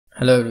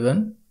Hello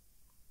everyone.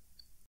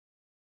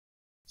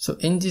 So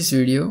in this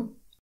video,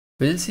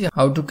 we'll see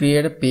how to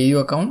create a PayU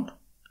account,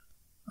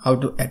 how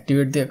to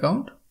activate the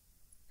account,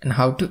 and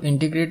how to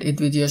integrate it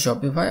with your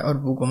Shopify or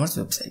Woocommerce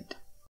website.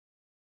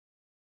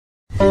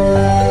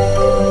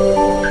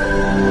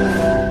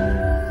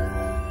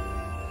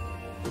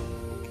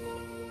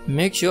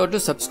 Make sure to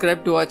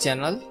subscribe to our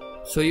channel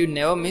so you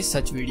never miss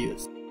such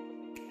videos.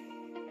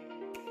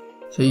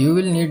 So you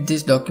will need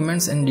these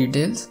documents and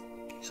details,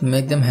 so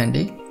make them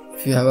handy.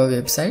 If you have a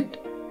website,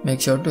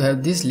 make sure to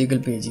have these legal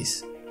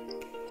pages.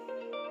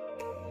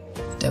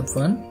 Step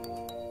 1.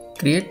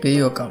 Create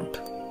PayU account.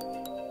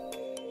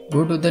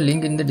 Go to the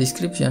link in the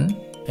description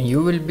and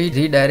you will be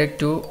redirected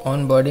to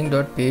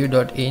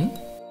onboarding.payu.in.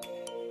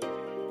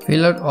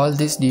 Fill out all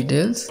these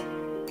details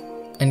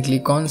and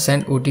click on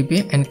send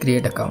OTP and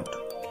create account.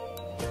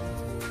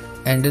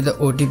 Enter the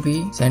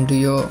OTP sent to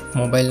your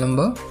mobile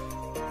number.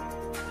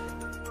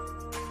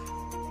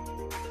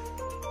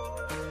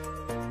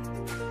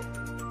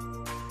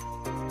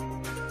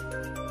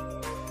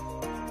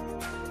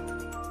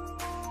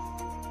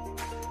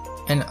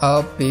 And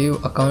our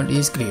PayU account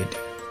is created.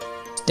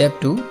 Step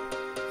 2.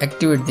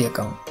 Activate the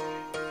account.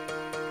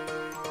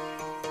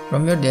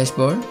 From your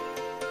dashboard,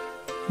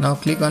 now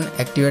click on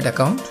Activate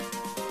Account.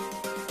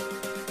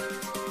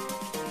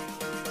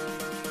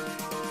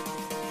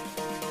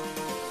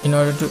 In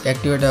order to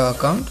activate our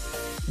account,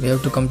 we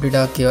have to complete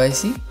our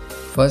KYC.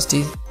 First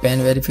is PAN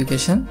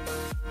verification.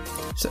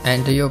 So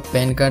enter your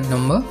PAN card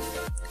number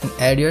and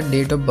add your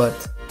date of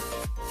birth.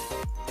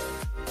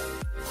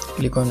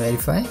 Click on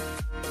Verify.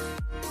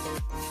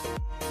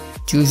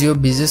 Choose your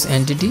business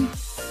entity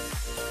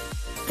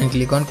and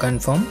click on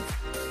Confirm.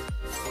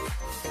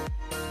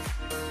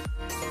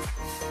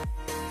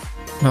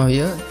 Now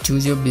here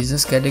choose your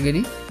business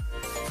category.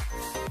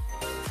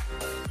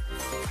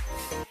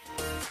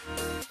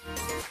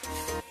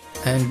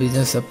 And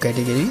business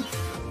subcategory.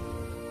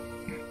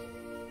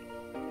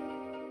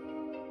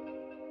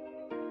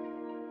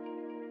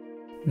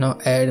 Now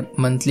add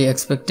monthly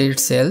expected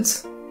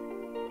sales.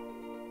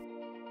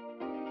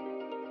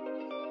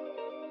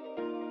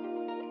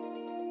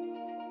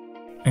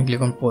 And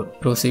click on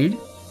proceed.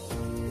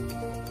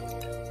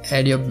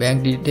 Add your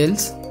bank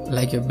details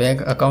like your bank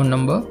account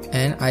number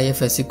and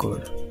IFSC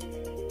code.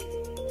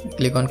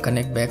 Click on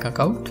connect bank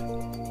account.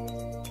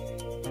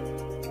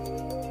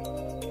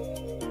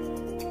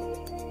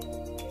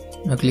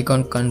 Now click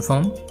on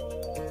confirm.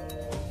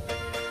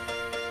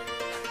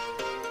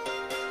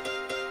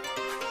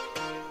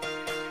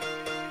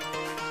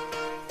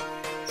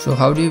 So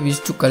how do you wish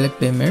to collect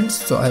payments?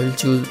 So I will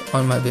choose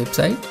on my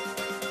website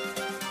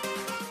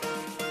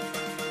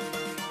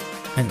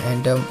and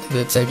enter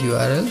website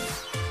URL.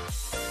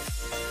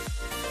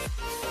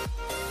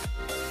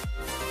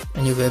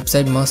 And your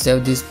website must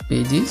have these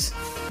pages.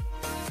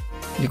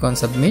 Click on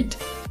submit.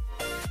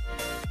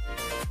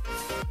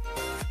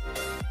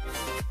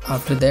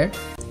 After that,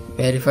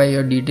 verify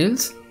your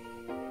details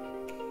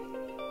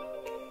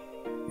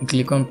and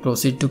click on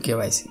proceed to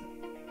KYC.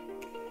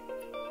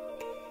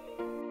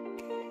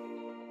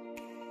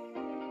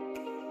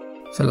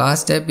 So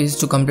last step is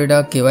to complete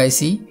our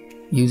KYC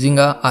using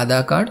our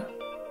Aadhaar card.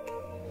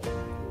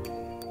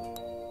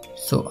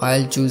 So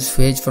I'll choose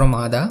fetch from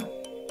Aadhaar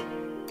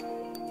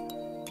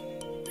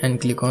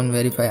and click on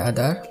verify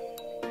Aadhaar.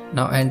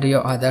 Now enter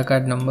your Aadhaar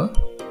card number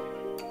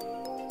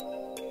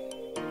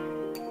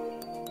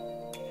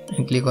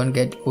and click on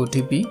get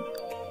OTP.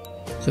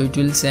 So it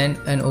will send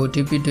an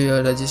OTP to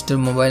your registered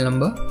mobile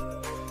number.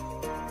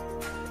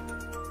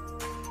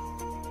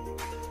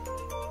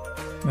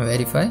 Now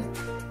verify.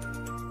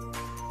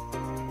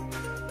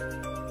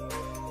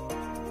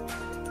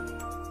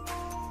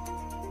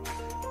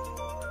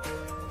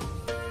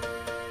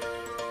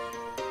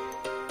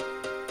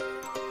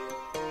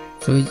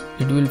 So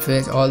it will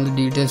fetch all the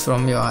details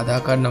from your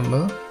Aadhaar card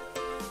number.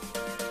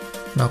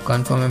 Now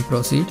confirm and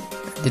proceed.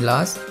 At the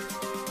last,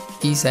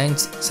 e-sign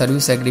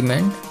service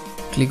agreement.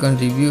 Click on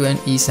review and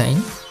e-sign.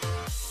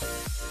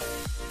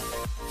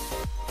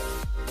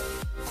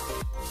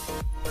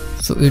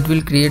 So it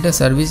will create a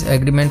service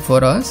agreement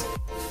for us.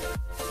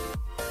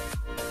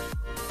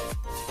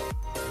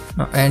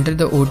 Now enter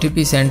the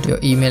OTP sent to your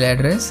email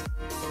address.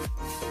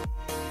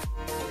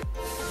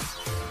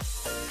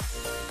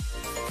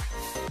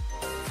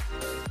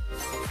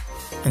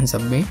 And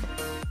submit.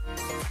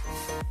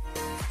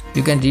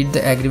 You can read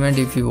the agreement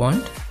if you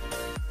want.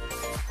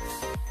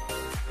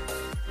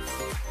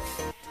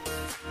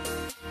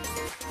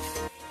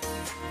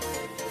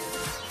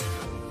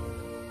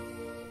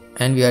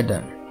 And we are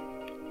done.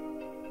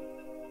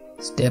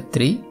 Step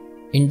 3.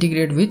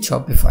 Integrate with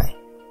Shopify.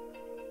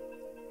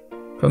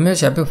 From your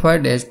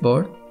Shopify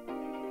dashboard,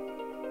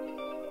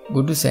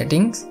 go to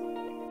Settings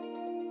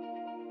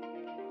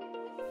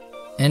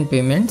and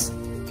Payments.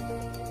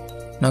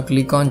 Now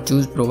click on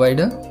choose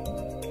provider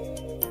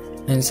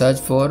and search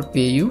for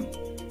PayU.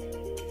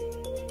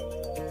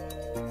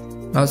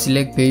 Now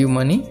select PayU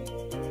Money.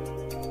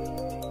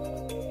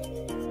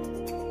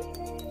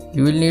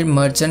 You will need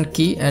merchant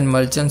key and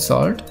merchant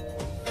salt.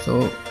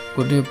 So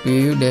go to your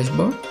PayU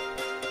dashboard.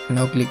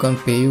 Now click on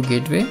PayU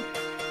gateway.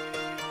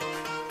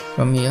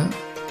 From here,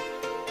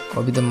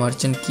 copy the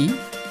merchant key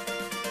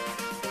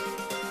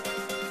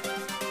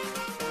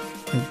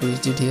and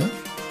paste it here.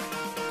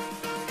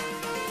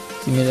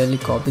 Similarly,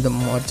 copy the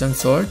merchant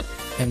salt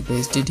and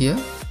paste it here.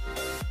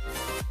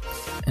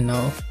 And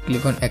now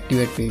click on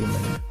activate PayU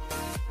menu.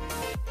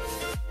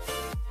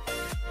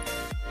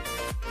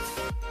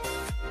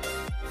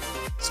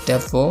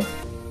 Step 4.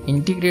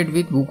 Integrate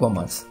with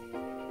Woocommerce.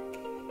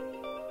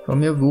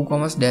 From your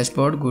Woocommerce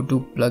dashboard, go to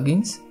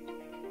plugins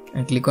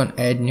and click on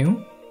add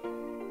new.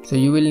 So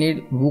you will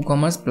need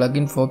Woocommerce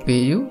plugin for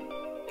PayU.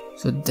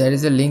 So there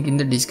is a link in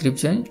the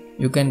description.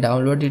 You can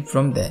download it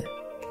from there.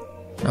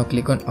 Now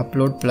click on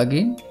upload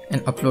plugin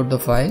and upload the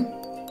file.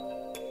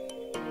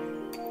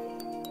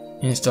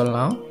 Install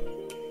now.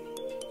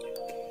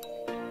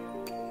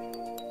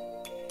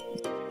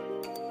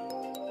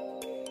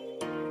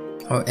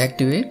 Now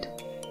activate.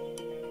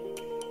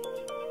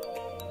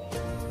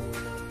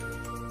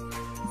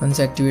 Once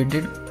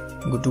activated,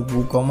 go to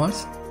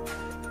Woocommerce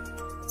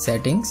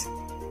settings.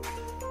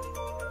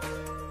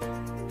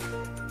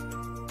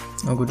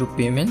 Now go to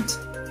payments.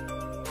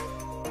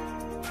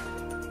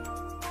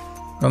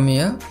 From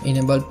here,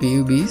 enable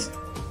PayU.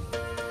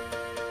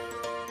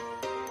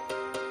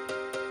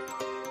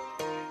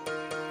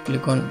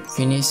 Click on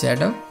finish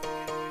setup.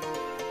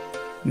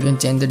 You can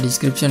change the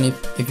description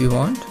if you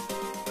want.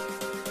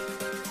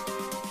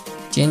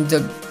 Change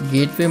the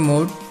gateway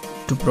mode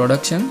to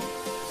production.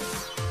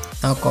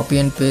 Now copy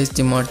and paste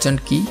the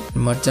merchant key,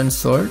 merchant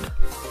salt.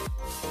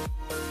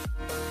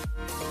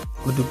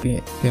 Go to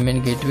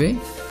payment gateway,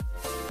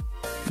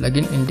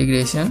 plugin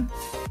integration,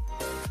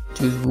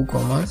 choose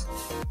Woocommerce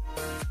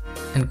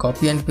and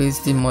copy and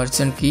paste the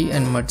merchant key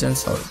and merchant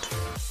salt.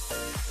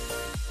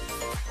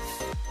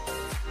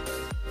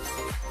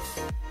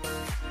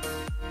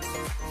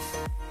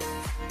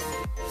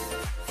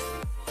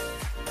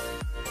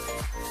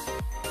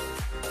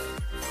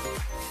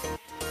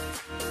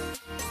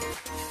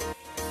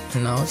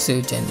 Now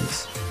save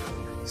changes.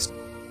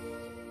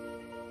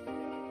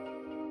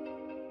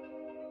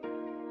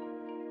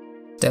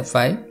 Step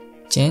 5.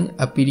 Change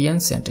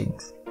appearance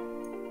settings.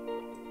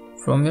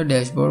 From your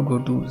dashboard, go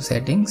to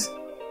settings.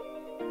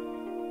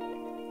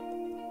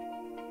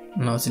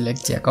 Now select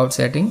checkout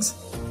settings.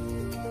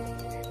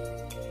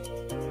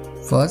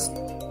 First,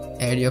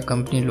 add your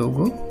company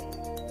logo.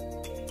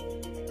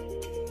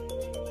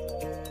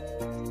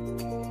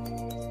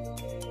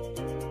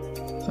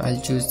 So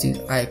I'll choose this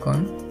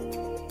icon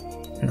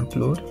and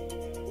upload.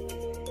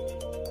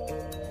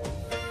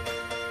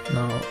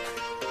 Now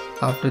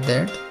after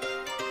that,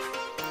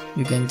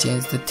 you can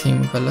change the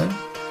theme color.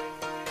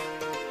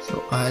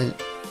 So I'll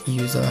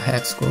use a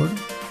hex code.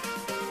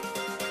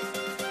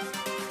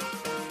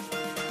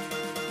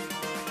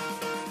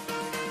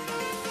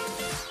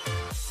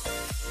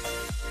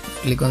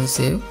 Click on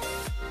save.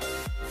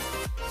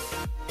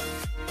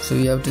 So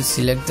you have to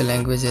select the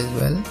language as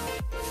well.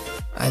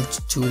 I'll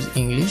choose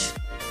English.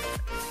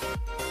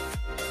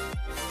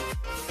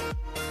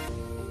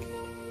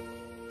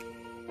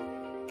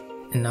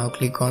 And now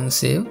click on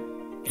save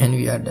and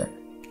we are done.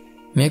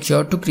 Make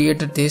sure to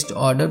create a test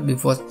order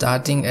before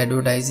starting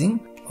advertising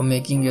or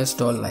making your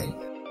store live.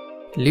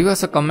 Leave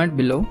us a comment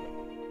below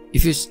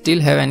if you still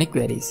have any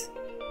queries.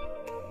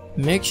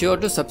 Make sure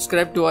to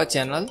subscribe to our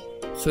channel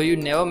so you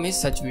never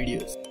miss such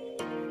videos.